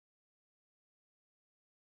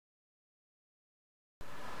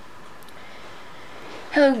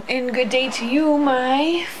Hello and good day to you,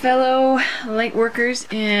 my fellow light workers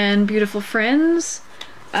and beautiful friends.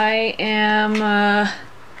 I am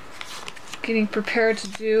getting prepared to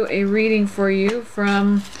do a reading for you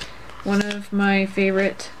from one of my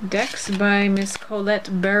favorite decks by Miss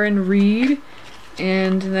Colette Baron Reed,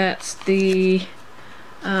 and that's the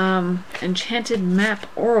Enchanted Map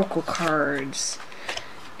Oracle cards.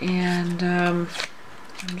 And I'm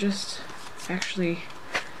just actually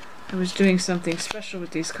I was doing something special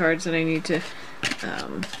with these cards and I need to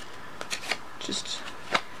just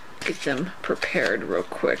get them prepared real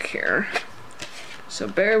quick here. So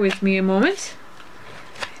bear with me a moment.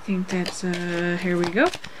 I think that's, here we go.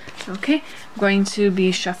 Okay, I'm going to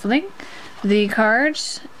be shuffling the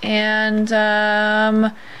cards, and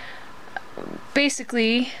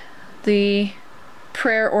basically the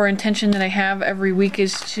prayer or intention that I have every week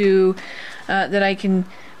is to, that I can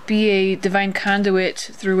be a divine conduit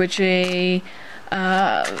through which a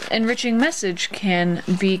enriching message can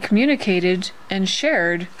be communicated and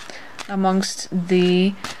shared amongst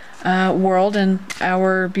the world and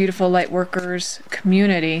our beautiful light workers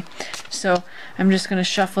community. So I'm just going to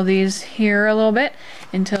shuffle these here a little bit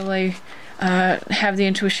until I have the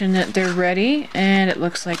intuition that they're ready, and it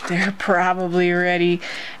looks like they're probably ready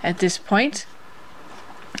at this point.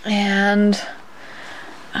 And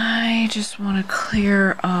I just want to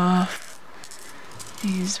clear off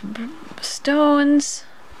these stones.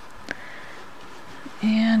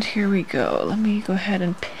 And here we go. Let me go ahead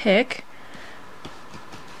and pick.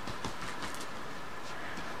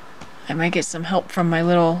 I might get some help from my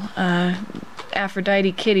little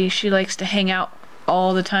Aphrodite kitty. She likes to hang out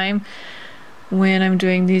all the time when I'm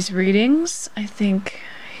doing these readings. I think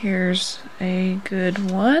here's a good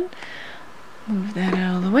one. Move that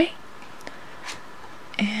out of the way.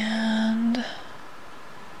 And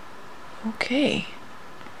okay,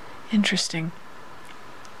 interesting.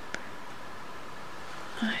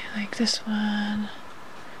 I like this one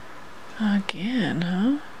again,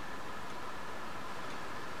 huh?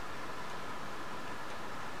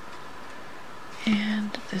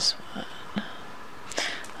 And this one.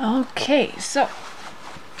 Okay, so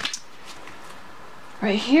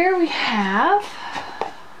right here we have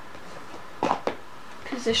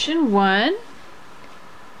position 1.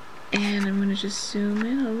 And I'm going to just zoom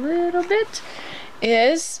in a little bit,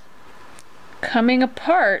 is coming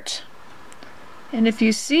apart. And if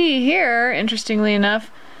you see here, interestingly enough,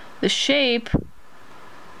 the shape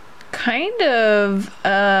kind of,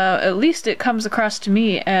 at least it comes across to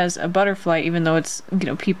me as a butterfly, even though it's, you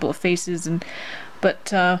know, people faces, and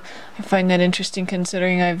but I find that interesting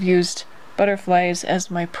considering I've used butterflies as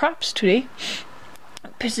my props today.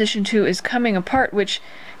 Position 2 is coming apart, which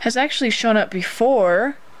has actually shown up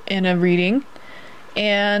before in a reading,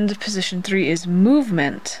 and position 3 is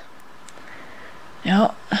movement.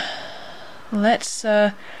 Now let's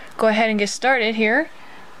go ahead and get started here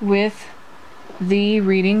with the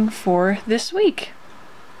reading for this week.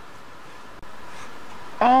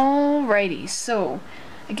 Alrighty, so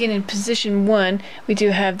again in position 1 we do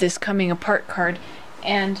have this coming apart card,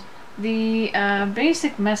 and the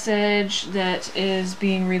basic message that is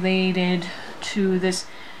being related to this,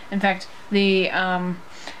 in fact the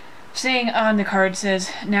saying on the card says,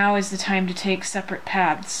 now is the time to take separate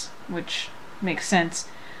paths, which makes sense.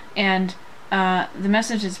 And the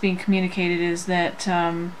message that's being communicated is that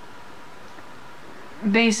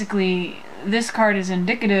basically this card is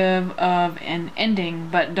indicative of an ending,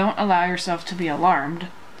 but don't allow yourself to be alarmed.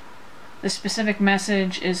 The specific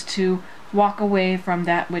message is to walk away from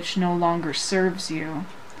that which no longer serves you.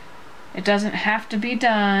 It doesn't have to be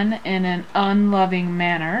done in an unloving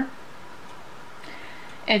manner.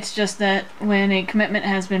 It's just that when a commitment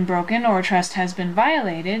has been broken or trust has been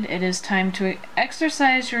violated, it is time to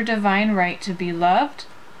exercise your divine right to be loved,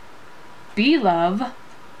 be love,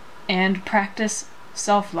 and practice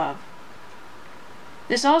self-love.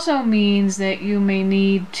 This also means that you may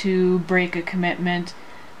need to break a commitment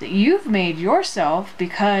that you've made yourself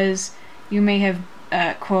because you may have,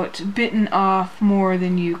 quote, bitten off more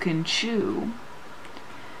than you can chew.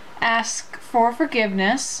 Ask for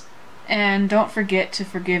forgiveness. And don't forget to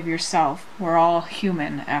forgive yourself. We're all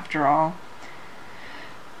human, after all.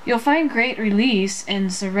 You'll find great release in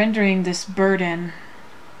surrendering this burden.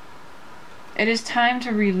 It is time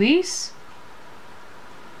to release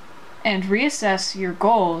and reassess your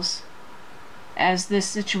goals, as this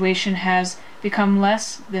situation has become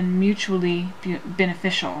less than mutually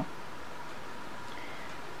beneficial.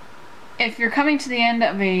 If you're coming to the end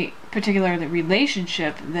of a particular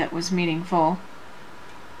relationship that was meaningful,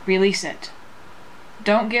 release it.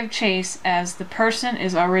 Don't give chase, as the person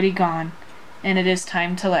is already gone and it is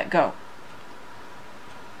time to let go.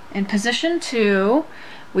 In position 2,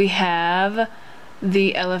 we have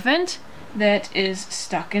the elephant that is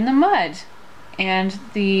stuck in the mud. And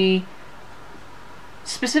the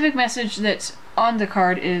specific message that's on the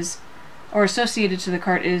card is, or associated to the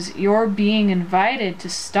card is, you're being invited to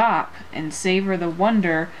stop and savor the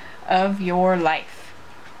wonder of your life.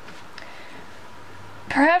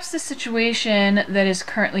 Perhaps the situation that is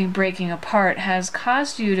currently breaking apart has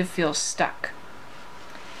caused you to feel stuck.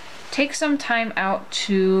 Take some time out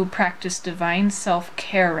to practice divine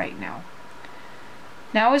self-care right now.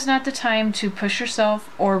 Now is not the time to push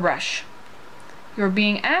yourself or rush. You're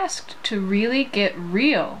being asked to really get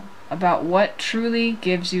real about what truly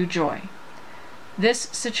gives you joy. This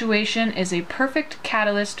situation is a perfect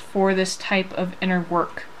catalyst for this type of inner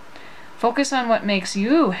work. Focus on what makes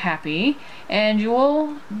you happy, and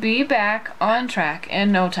you'll be back on track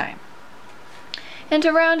in no time. And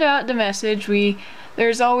to round out the message,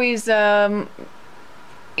 there's always, I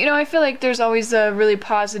feel like there's always a really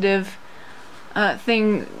positive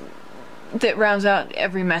thing that rounds out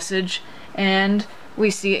every message, and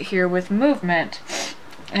we see it here with movement.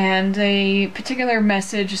 And a particular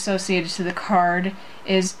message associated to the card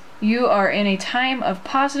is, you are in a time of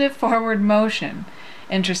positive forward motion.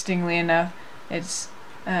 Interestingly enough, it's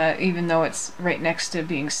even though it's right next to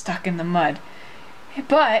being stuck in the mud.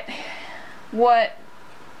 But what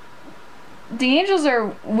the angels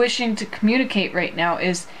are wishing to communicate right now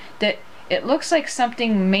is that it looks like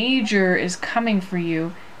something major is coming for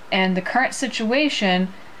you, and the current situation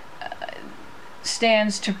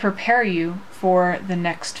stands to prepare you for the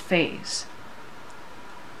next phase.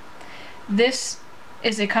 This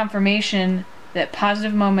is a confirmation that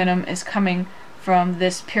positive momentum is coming from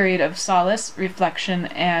this period of solace, reflection,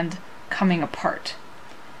 and coming apart.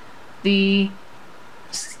 The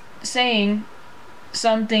saying,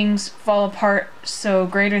 some things fall apart so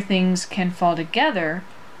greater things can fall together,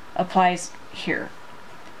 applies here.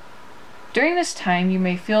 During this time, you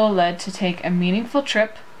may feel led to take a meaningful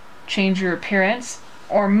trip, change your appearance,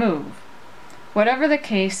 or move. Whatever the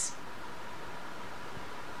case,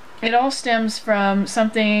 it all stems from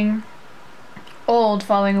something old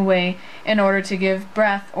falling away in order to give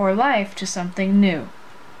breath or life to something new.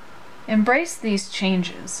 Embrace these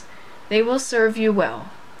changes. They will serve you well.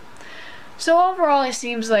 So overall, it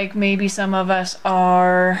seems like maybe some of us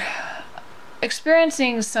are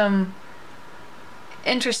experiencing some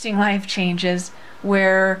interesting life changes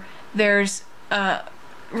where there's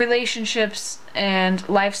relationships and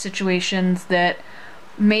life situations that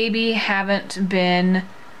maybe haven't been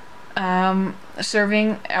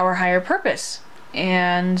serving our higher purpose,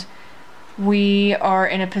 and we are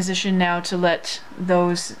in a position now to let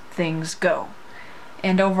those things go.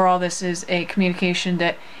 And overall, this is a communication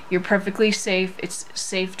that you're perfectly safe. It's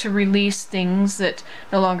safe to release things that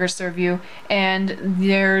no longer serve you, and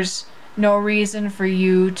there's no reason for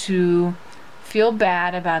you to feel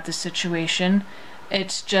bad about the situation.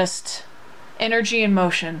 It's just energy in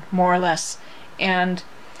motion, more or less, and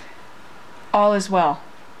all is well.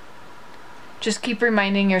 Just keep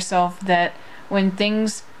reminding yourself that when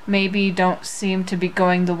things maybe don't seem to be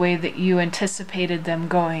going the way that you anticipated them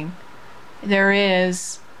going, there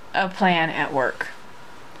is a plan at work.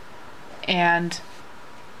 And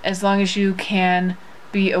as long as you can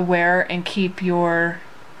be aware and keep your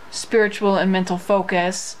spiritual and mental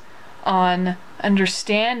focus on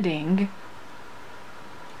understanding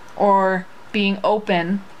or being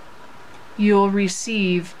open, you'll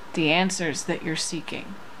receive the answers that you're seeking.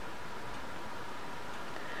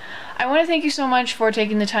 I want to thank you so much for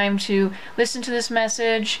taking the time to listen to this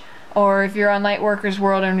message, or if you're on Lightworkers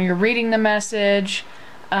World and you're reading the message,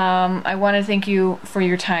 I want to thank you for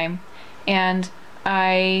your time. And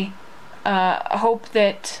I hope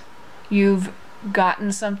that you've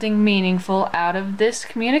gotten something meaningful out of this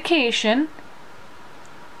communication,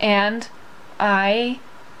 and I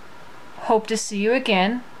hope to see you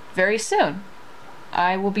again very soon.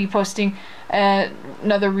 I will be posting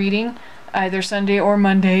another reading either Sunday or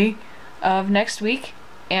Monday of next week,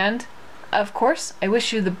 and of course I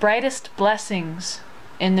wish you the brightest blessings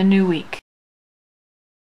in the new week.